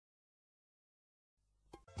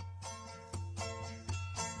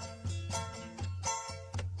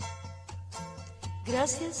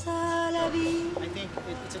Gracias a la vida. I think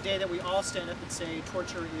it's a day that we all stand up and say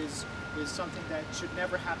torture is something that should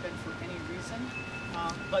never happen for any reason.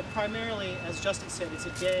 But primarily, as Justin said, it's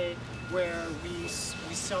a day where we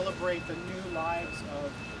celebrate the new lives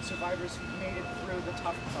of survivors who've made it through the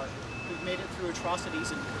tough part, who've made it through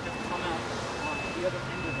atrocities and have come out on the other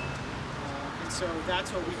end of it. And so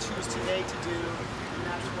that's what we choose today to do, and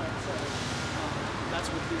that's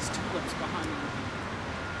what these tulips behind me mean.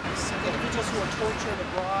 Individuals who are tortured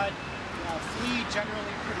abroad flee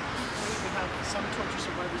generally pretty quickly. We have some torture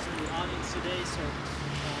survivors in the audience today, so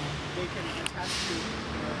they can attest to,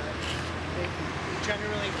 they can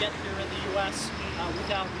generally get here in the U.S.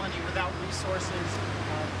 Without money, without resources.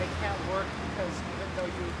 They can't work because even though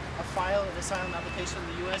you file an asylum application in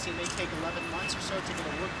the U.S., it may take 11 months or so to get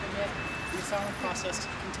a work permit. The asylum process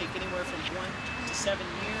can take anywhere from 1 to 7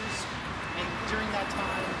 years, and during that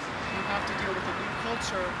time, you have to deal with the new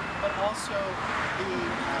culture, but also the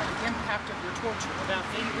impact of your torture. About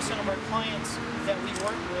 80% of our clients that we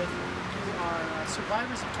work with who are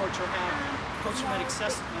survivors of torture have post-traumatic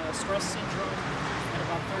stress syndrome, and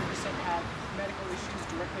about 30% have medical issues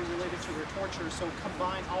directly related to their torture. So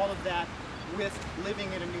combine all of that with living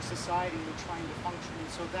in a new society and trying to function. And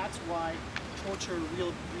so that's why torture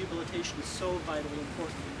rehabilitation is so vitally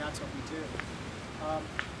important, and that's what we do.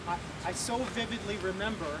 I so vividly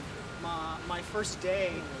remember my first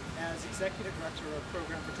day as executive director of a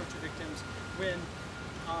program for torture victims when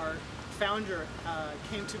our founder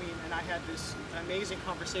came to me and I had this amazing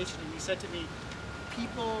conversation, and he said to me,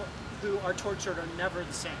 people who are tortured are never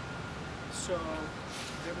the same. So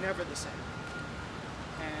they're never the same.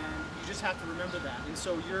 And you just have to remember that. And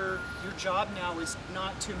so your job now is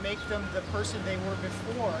not to make them the person they were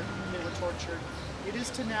before they were tortured. It is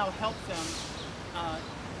to now help them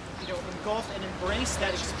engulf and embrace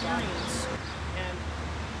that experience, and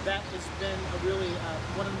that has been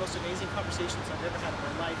one of the most amazing conversations I've ever had in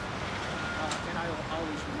my life, and I will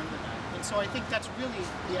always remember that. And so I think that's really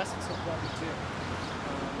the essence of what we do.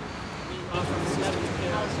 We offer facilities,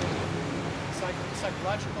 housing,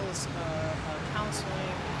 psychological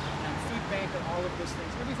counseling, and food bank, and all of those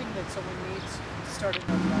things. Everything that someone needs to start in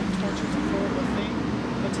their life. Torture is a horrible thing,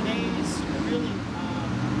 but today is really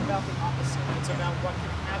about the opposite. It's about what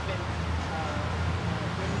can happen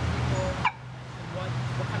when people, and what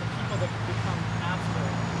kind of people they can become after a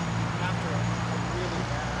really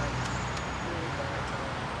bad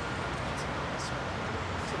so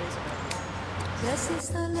today's about that.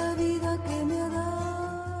 Gracias a la vida que me ha dado.